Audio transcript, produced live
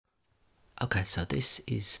Okay, so this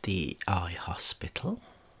is the eye hospital.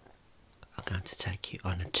 I'm going to take you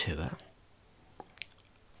on a tour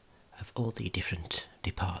of all the different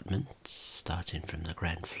departments, starting from the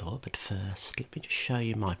ground floor. But first, let me just show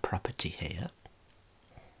you my property here.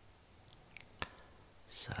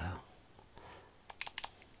 So,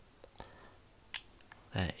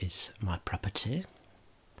 there is my property,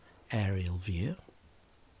 aerial view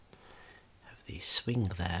of the swing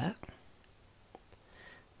there.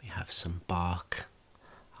 We have some bark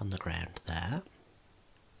on the ground there,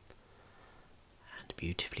 and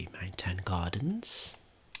beautifully maintained gardens.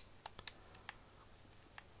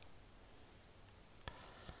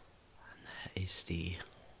 And there is the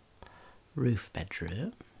roof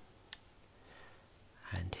bedroom,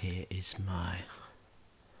 and here is my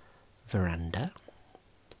veranda,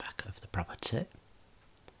 the back of the property.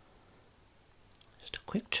 Just a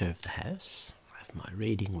quick tour of the house. I have my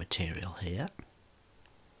reading material here.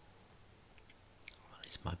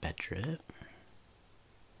 Is my bedroom.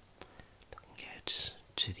 Looking out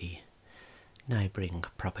to the neighbouring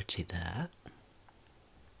property there,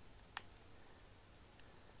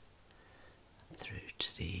 through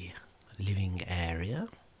to the living area.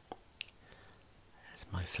 There's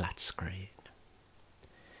my flat screen,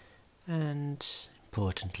 and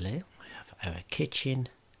importantly we have our kitchen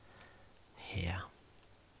here.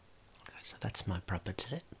 Okay, so that's my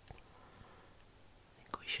property. I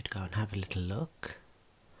think we should go and have a little look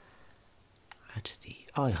at the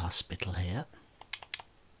eye hospital here.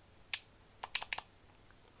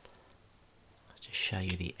 I'll just show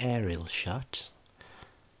you the aerial shot.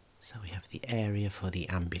 So we have the area for the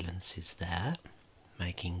ambulances there,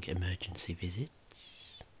 making emergency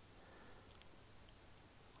visits.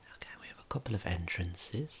 Okay, we have a couple of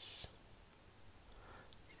entrances.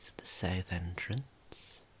 This is the south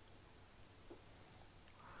entrance.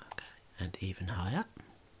 Okay, and even higher.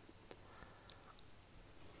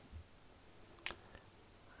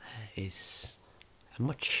 Is a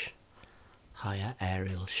much higher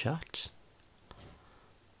aerial shot,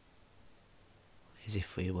 as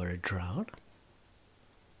if we were a drone.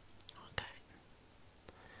 Okay,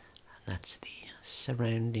 and that's the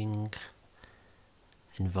surrounding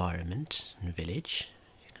environment and village.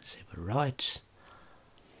 You can see we're right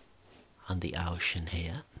on the ocean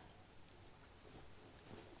here.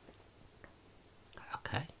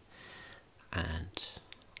 Okay, and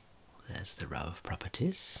there's the row of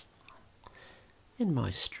properties in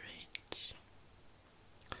my street.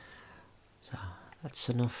 So that's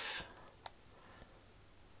enough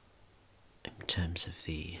in terms of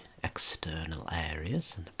the external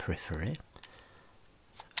areas and the periphery.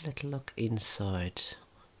 Let's have a little look inside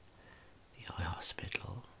the eye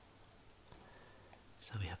hospital.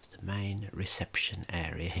 So we have the main reception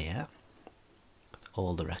area here, with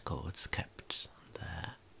all the records kept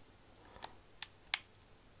there.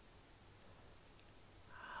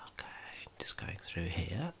 Just going through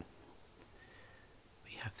here,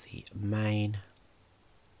 we have the main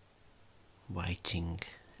waiting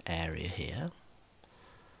area here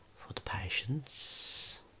for the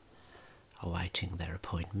patients awaiting their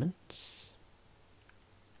appointments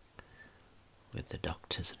with the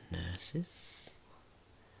doctors and nurses.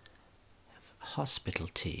 We have hospital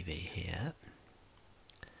TV here,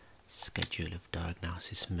 schedule of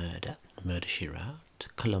diagnosis murder, Murder She Wrote,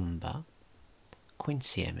 Columbo,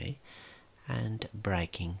 Quincy Emmy, and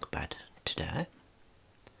Breaking Bad today.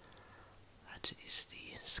 That is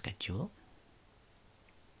the schedule.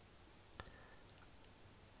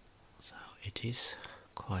 So it is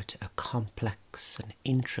quite a complex and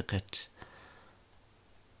intricate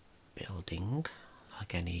building,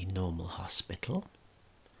 like any normal hospital.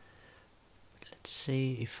 Let's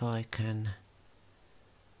see if I can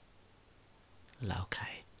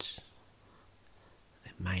locate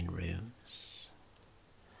the main rooms.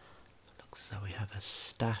 So we have a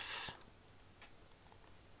staff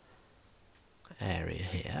area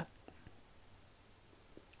here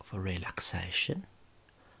for relaxation,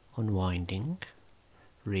 unwinding,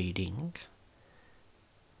 reading,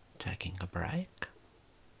 taking a break.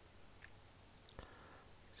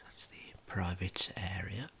 So that's the private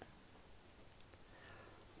area.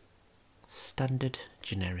 Standard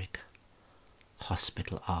generic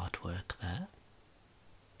hospital artwork there.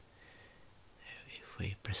 If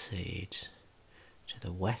we proceed to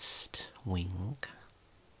the west wing,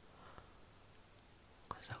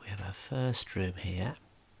 so we have our first room here.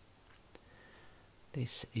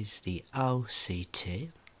 This is the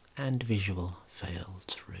OCT and visual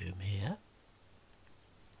fields room here.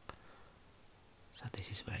 So this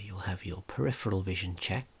is where you'll have your peripheral vision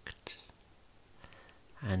checked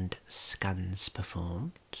and scans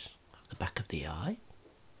performed of the back of the eye.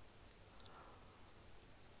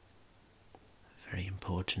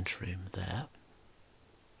 important room there.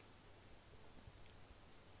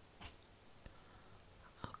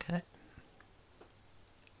 Okay.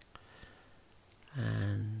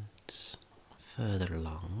 And further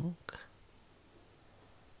along,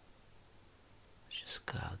 just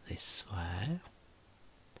go this way.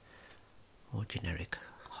 More generic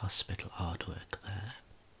hospital artwork there.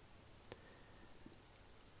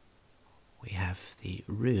 We have the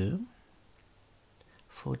room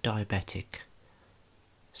for diabetic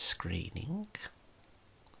screening.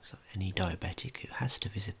 So any diabetic who has to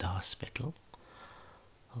visit the hospital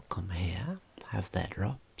will come here, have their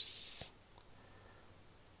drops,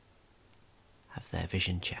 have their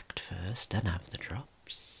vision checked first, then have the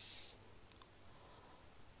drops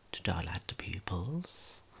to dilate the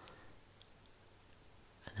pupils,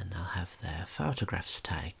 and then they'll have their photographs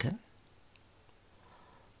taken,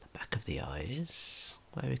 the back of the eyes,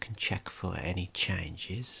 where we can check for any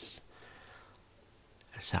changes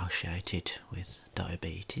associated with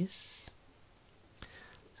diabetes.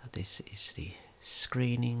 So this is the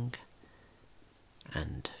screening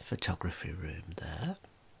and photography room there.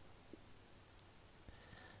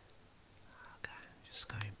 Okay, just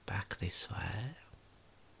going back this way.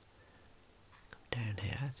 Come down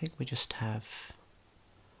here. I think we just have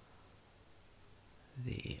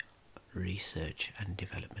the research and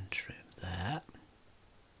development room there.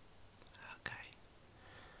 Okay,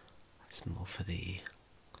 that's more for the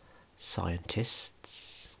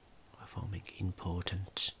scientists performing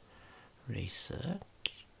important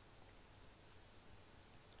research.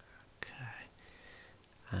 Okay,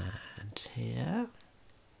 and here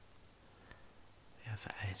we have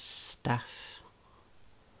a staff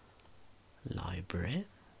library.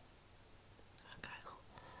 Okay.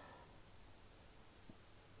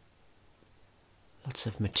 Lots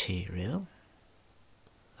of material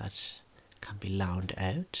that can be loaned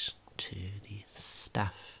out to the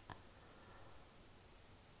staff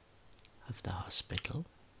of the hospital.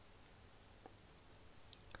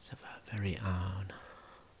 So our very own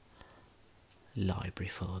library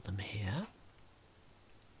for them here.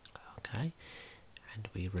 Okay, and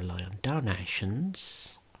we rely on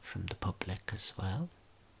donations from the public as well.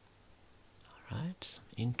 Alright, some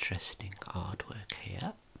interesting artwork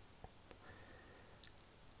here.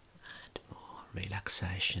 And more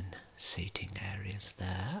relaxation seating areas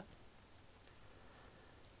there.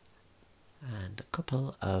 And a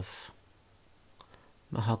couple of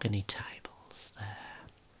mahogany tables there.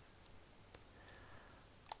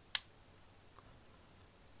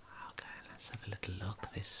 Okay, let's have a little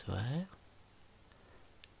look this way.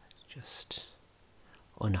 Just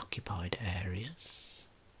unoccupied areas.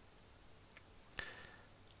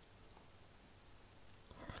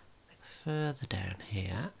 Further down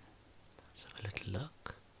here, let's have a little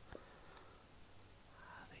look.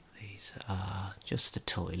 I think these are just the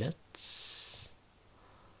toilets.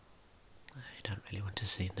 You don't really want to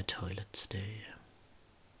see in the toilets, do you?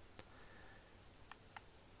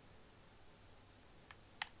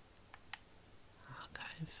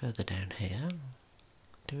 Okay, further down here,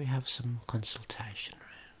 do we have some consultation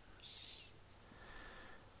rooms?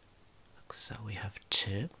 So we have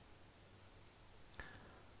two.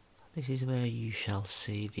 This is where you shall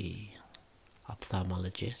see the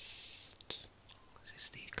ophthalmologist. This is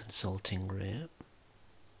the consulting room.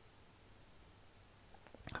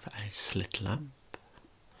 Have a slit lamp,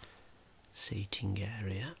 seating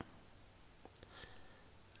area,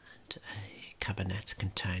 and a cabinet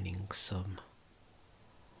containing some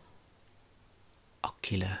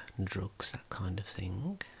ocular drugs, that kind of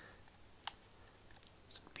thing.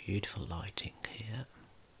 Some beautiful lighting here.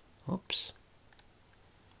 Oops.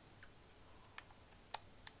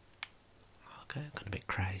 Okay, got a bit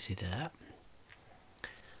crazy there.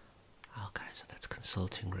 Okay, so that's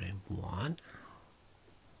consulting room 1.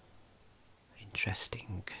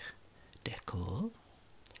 Interesting decor.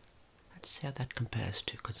 Let's see how that compares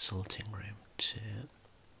to consulting room 2,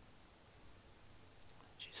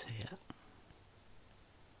 which is here.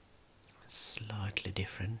 Slightly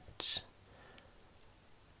different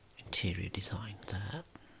interior design there.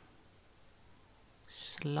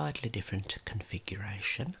 Slightly different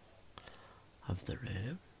configuration of the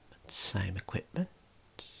room, but same equipment,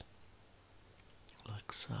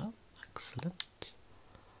 like so. Excellent.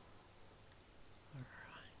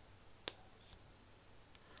 Right.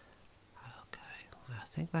 Okay, I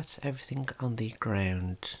think that's everything on the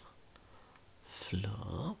ground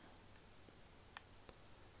floor.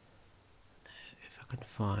 Now, if I can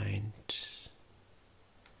find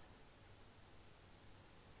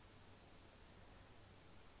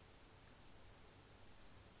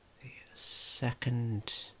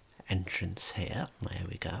second entrance here, there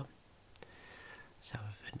we go. So we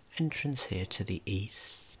have an entrance here to the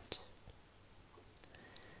east,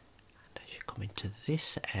 and as you come into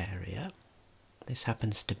this area, this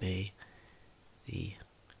happens to be the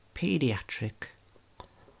paediatric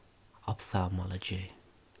ophthalmology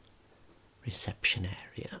reception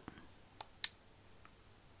area.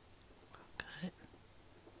 Okay.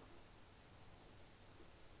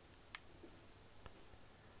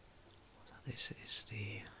 So this is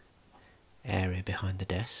the area behind the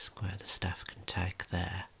desk where the staff can take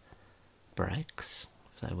their breaks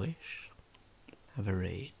if they wish, have a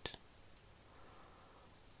read.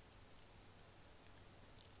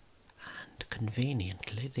 And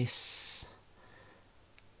conveniently this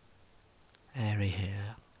area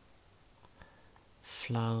here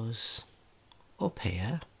flows up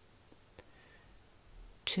here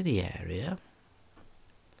to the area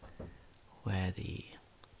where the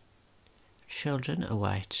children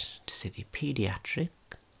await to see the paediatric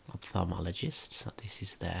ophthalmologist. So this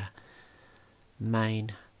is their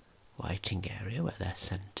main waiting area where they're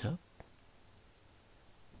sent up.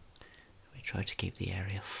 We try to keep the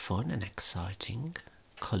area fun and exciting,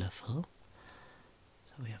 colourful.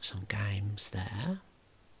 So we have some games there.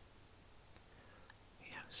 We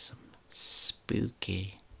have some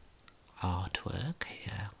spooky artwork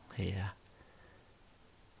here, here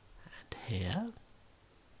and here.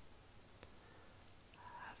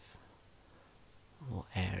 More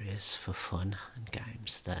areas for fun and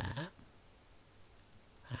games there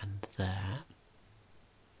and there,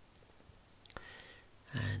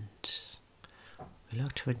 and we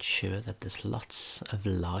like to ensure that there's lots of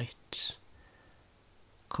light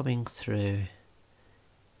coming through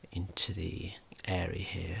into the area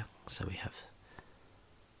here. So we have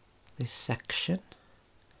this section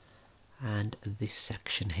and this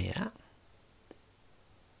section here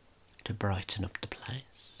to brighten up the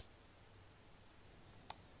place.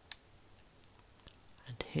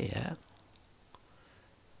 And here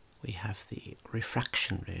we have the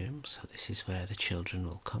refraction room, so this is where the children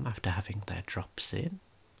will come after having their drops in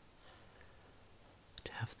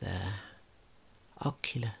to have their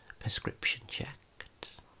ocular prescription checked.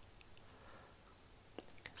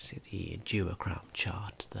 You can see the duochrome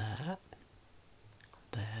chart there.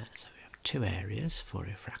 So we have two areas for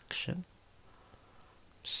refraction,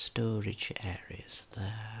 storage areas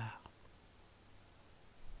there.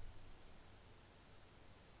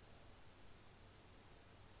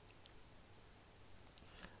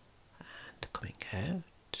 Coming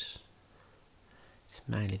out, it's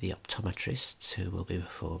mainly the optometrists who will be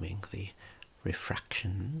performing the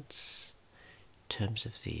refractions. In terms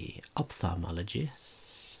of the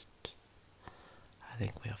ophthalmologist, I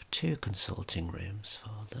think we have two consulting rooms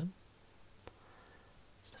for them.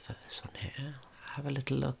 It's the first one here. Have a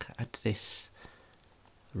little look at this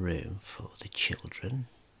room for the children.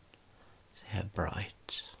 See how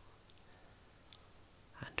bright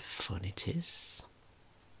and fun it is.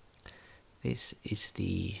 This is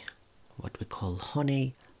the what we call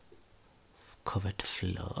honey covered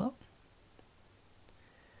floor.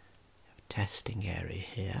 We have a testing area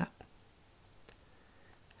here.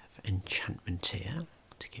 We have enchantment here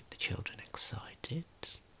to keep the children excited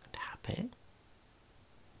and happy.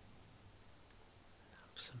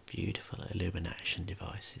 Some beautiful illumination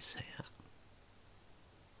devices here.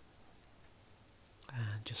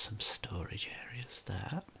 And just some storage areas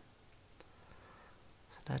there.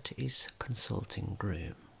 That is consulting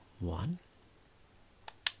room 1. In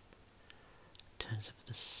terms of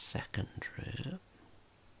the second room,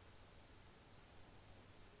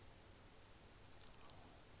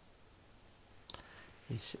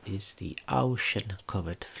 this is the ocean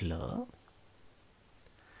covered floor.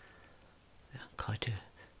 Quite a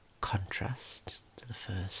contrast to the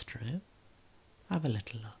first room. Have a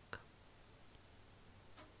little look.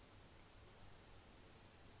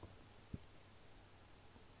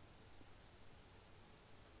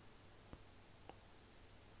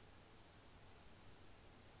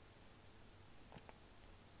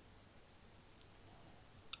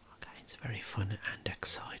 It's very fun and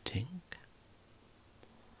exciting.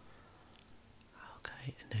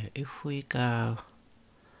 Okay, now if we go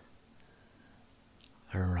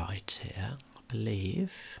right here, I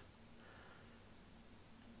believe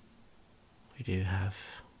we do have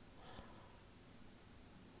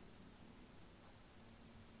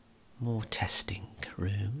more testing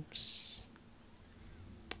rooms.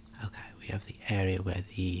 Okay, we have the area where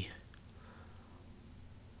the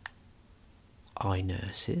eye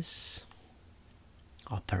nurses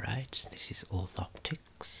operate. This is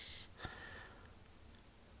orthoptics,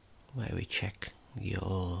 where we check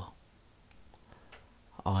your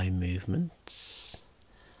eye movements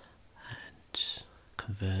and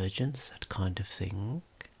convergence, that kind of thing.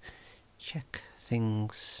 Check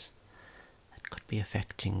things that could be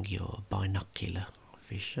affecting your binocular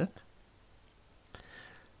vision.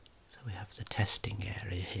 So we have the testing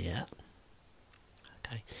area here.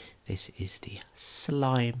 Okay, this is the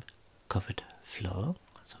slime covered floor,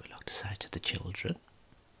 that's what we like to say to the children.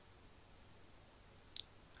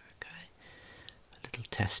 Okay, a little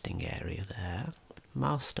testing area there.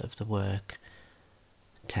 Most of the work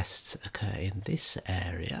tests occur in this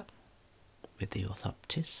area with the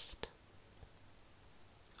orthoptist.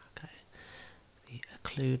 Okay, the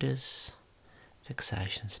occluders,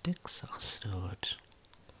 fixation sticks are stored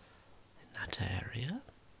in that area.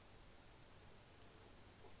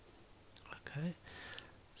 Okay,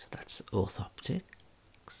 so that's orthoptics.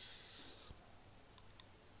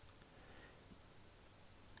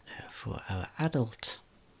 Now for our adult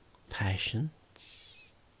patients,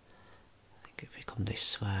 if we come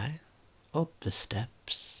this way, up the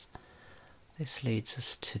steps, this leads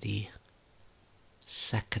us to the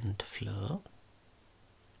second floor.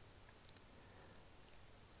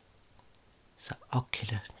 So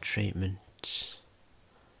ocular treatment,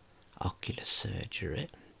 ocular surgery.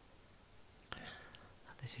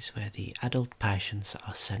 This is where the adult patients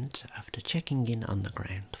are sent after checking in on the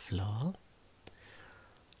ground floor.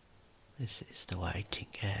 This is the waiting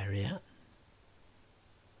area.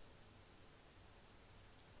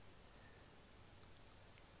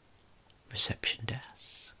 Reception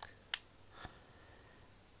desk.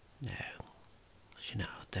 Now, as you know,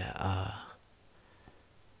 there are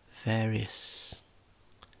various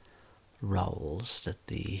roles that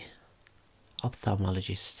the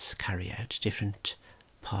ophthalmologists carry out, different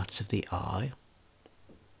parts of the eye,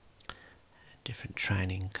 different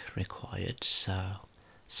training required. So,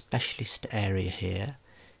 specialist area here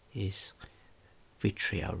is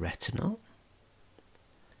vitreoretinal.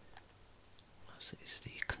 This is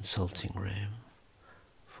the consulting room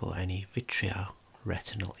for any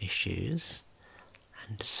vitreoretinal issues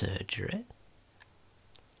and surgery.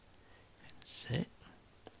 That's it.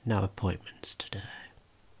 No appointments today.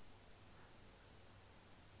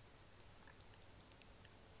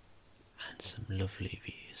 And some lovely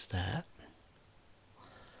views there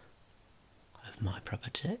of my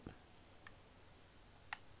property.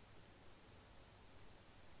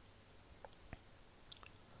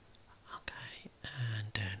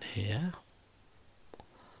 And down here,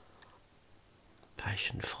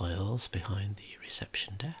 patient files behind the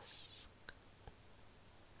reception desk.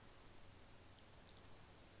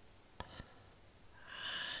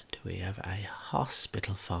 And we have a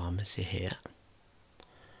hospital pharmacy here.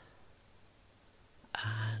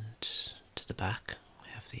 And to the back we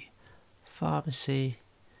have the pharmacy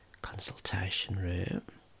consultation room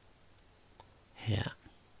here.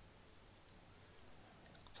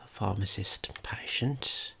 Pharmacist and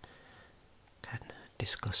patient can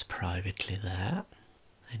discuss privately there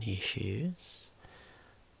any issues.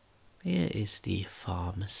 Here is the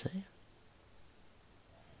pharmacy.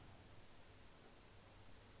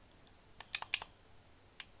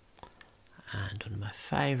 And one of my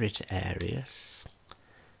favourite areas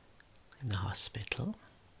in the hospital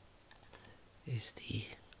is the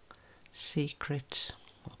secret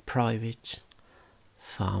or private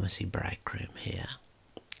pharmacy break room here.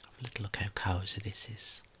 Little look how cosy this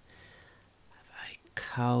is. I have a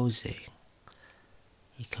cosy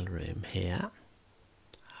little room here.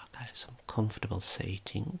 Okay, some comfortable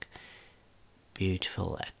seating,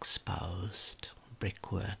 beautiful exposed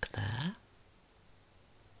brickwork there.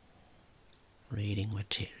 Reading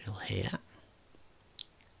material here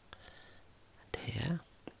and here,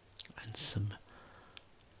 and some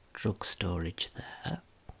drug storage there.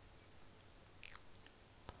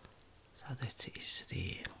 So that is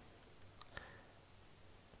the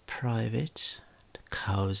private,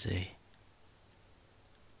 cosy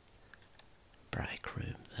break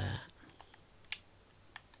room there.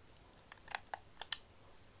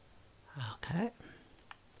 Okay,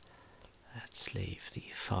 let's leave the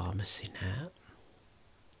pharmacy now.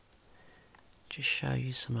 Just show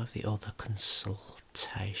you some of the other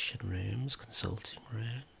consulting rooms.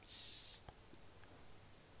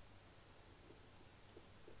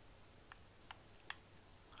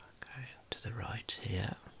 Okay, to the right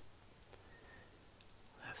here.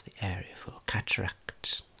 The area for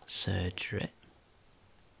cataract surgery.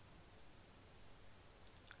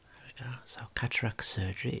 There we go. So cataract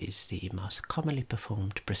surgery is the most commonly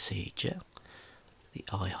performed procedure at the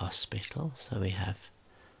eye hospital. So we have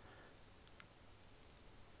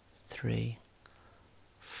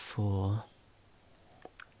 4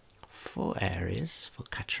 areas for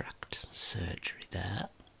cataract surgery there.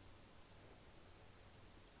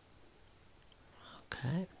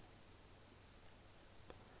 Okay.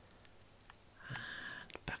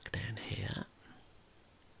 And back down here.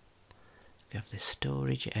 We have this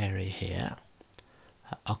storage area here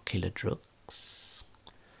for ocular drugs,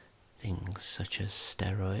 things such as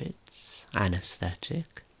steroids,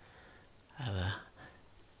 anaesthetic,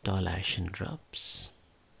 dilation drops,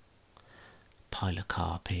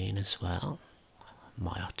 pilocarpine as well,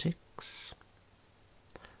 myotics.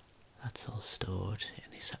 That's all stored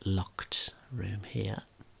in this locked room here.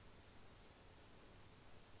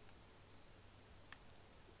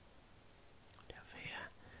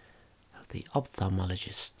 The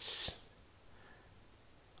ophthalmologist's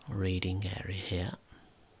reading area here.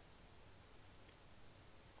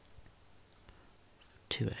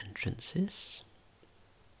 Two entrances.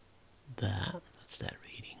 There, that's their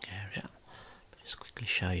reading area. I'll just quickly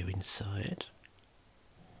show you inside.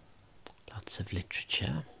 Lots of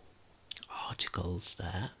literature, articles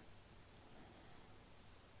there.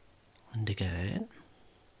 And again,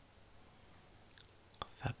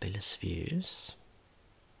 fabulous views.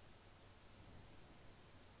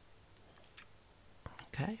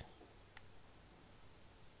 Okay.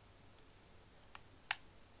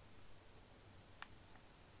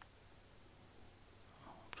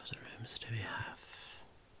 What other rooms do we have?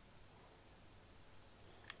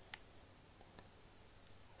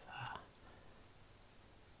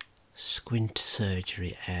 Squint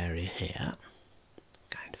surgery area here.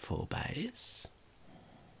 Again, 4 bays.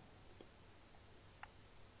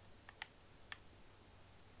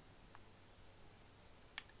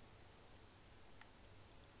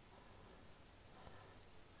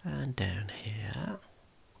 And down here,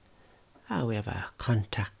 we have our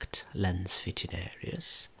contact lens fitting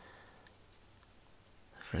areas.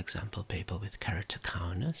 For example, people with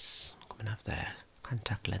keratoconus come and have their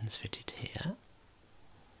contact lens fitted here.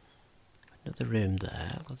 Another room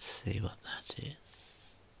there, let's see what that is.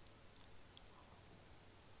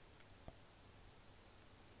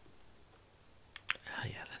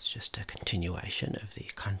 Yeah, that's just a continuation of the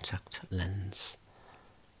contact lens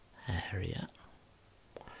area.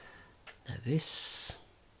 Now this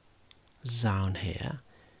zone here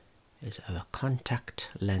is our contact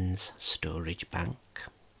lens storage bank.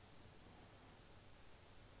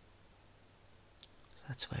 So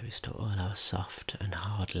that's where we store all our soft and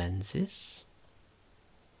hard lenses.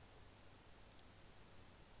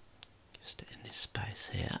 Just in this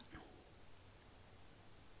space here.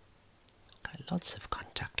 Okay, lots of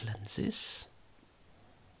contact lenses.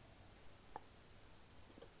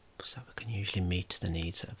 So we can usually meet the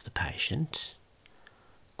needs of the patient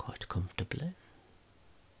quite comfortably.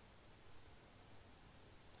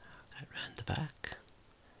 Okay, round the back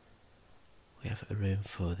we have a room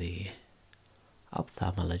for the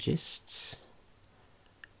ophthalmologists.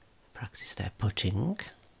 Practice their putting.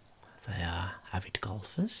 They are avid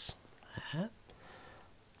golfers. There.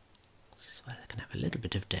 This is where they can have a little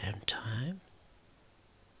bit of downtime.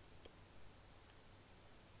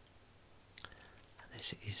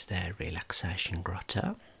 This is their relaxation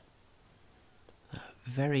grotto. Their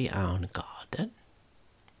very own garden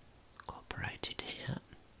incorporated here.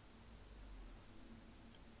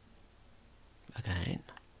 Again,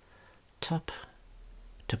 top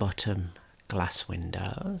to bottom glass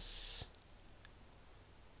windows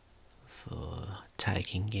for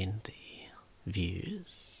taking in the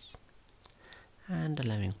views and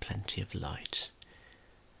allowing plenty of light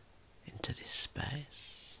into this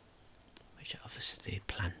space, which obviously the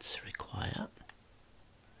plants require.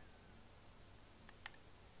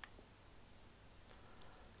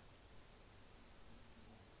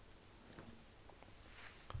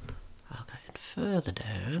 Okay, and further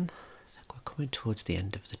down, I think we're coming towards the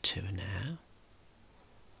end of the tour now.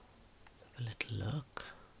 Let's have a little look.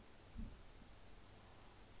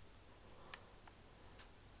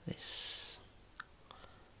 This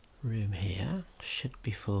room here should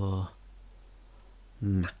be for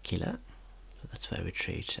macula. So that's where we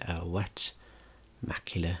treat our wet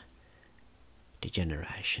macular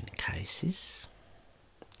degeneration cases,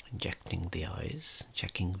 injecting the eyes,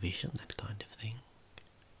 checking vision, that kind of thing.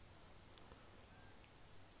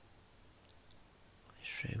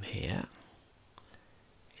 This room here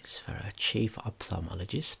is for our chief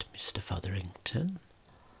ophthalmologist, Mr. Fotherington.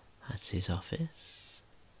 That's his office.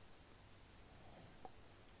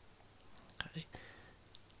 Okay.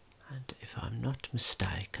 And if I'm not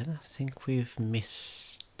mistaken, I think we've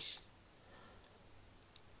missed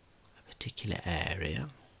a particular area.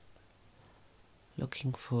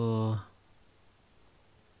 Looking for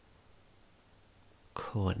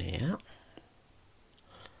cornea.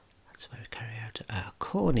 That's where we carry out our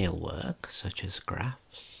corneal work, such as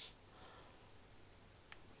grafts.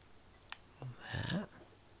 There.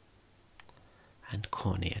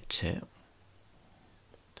 cornea too.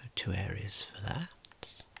 So 2 areas for that.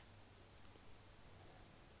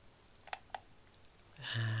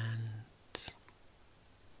 And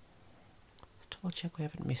double check we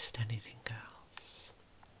haven't missed anything else.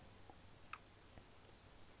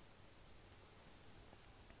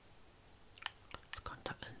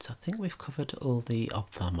 Contact lens. I think we've covered all the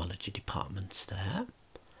ophthalmology departments there.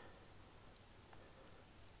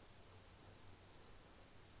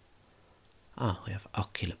 Ah, we have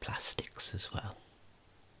ocular plastics as well.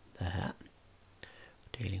 There.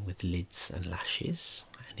 Dealing with lids and lashes,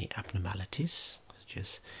 any abnormalities, such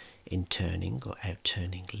as inturning or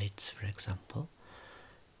outturning lids, for example.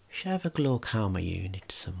 We should have a glaucoma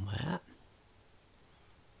unit somewhere.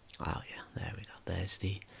 Oh yeah, there we go. There's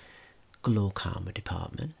the glaucoma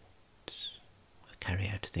department. We carry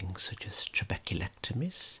out things such as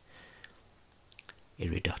trabeculectomies,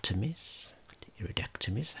 iridotomies,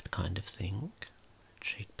 that kind of thing.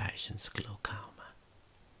 Treat patients' glaucoma.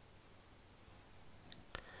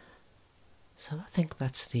 So I think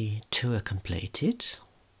that's the tour completed.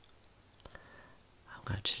 I'm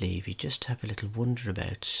going to leave you just to have a little wander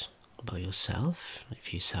about by yourself,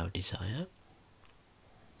 if you so desire.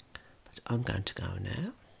 But I'm going to go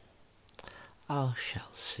now. I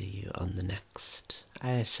shall see you on the next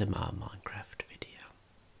ASMR Minecraft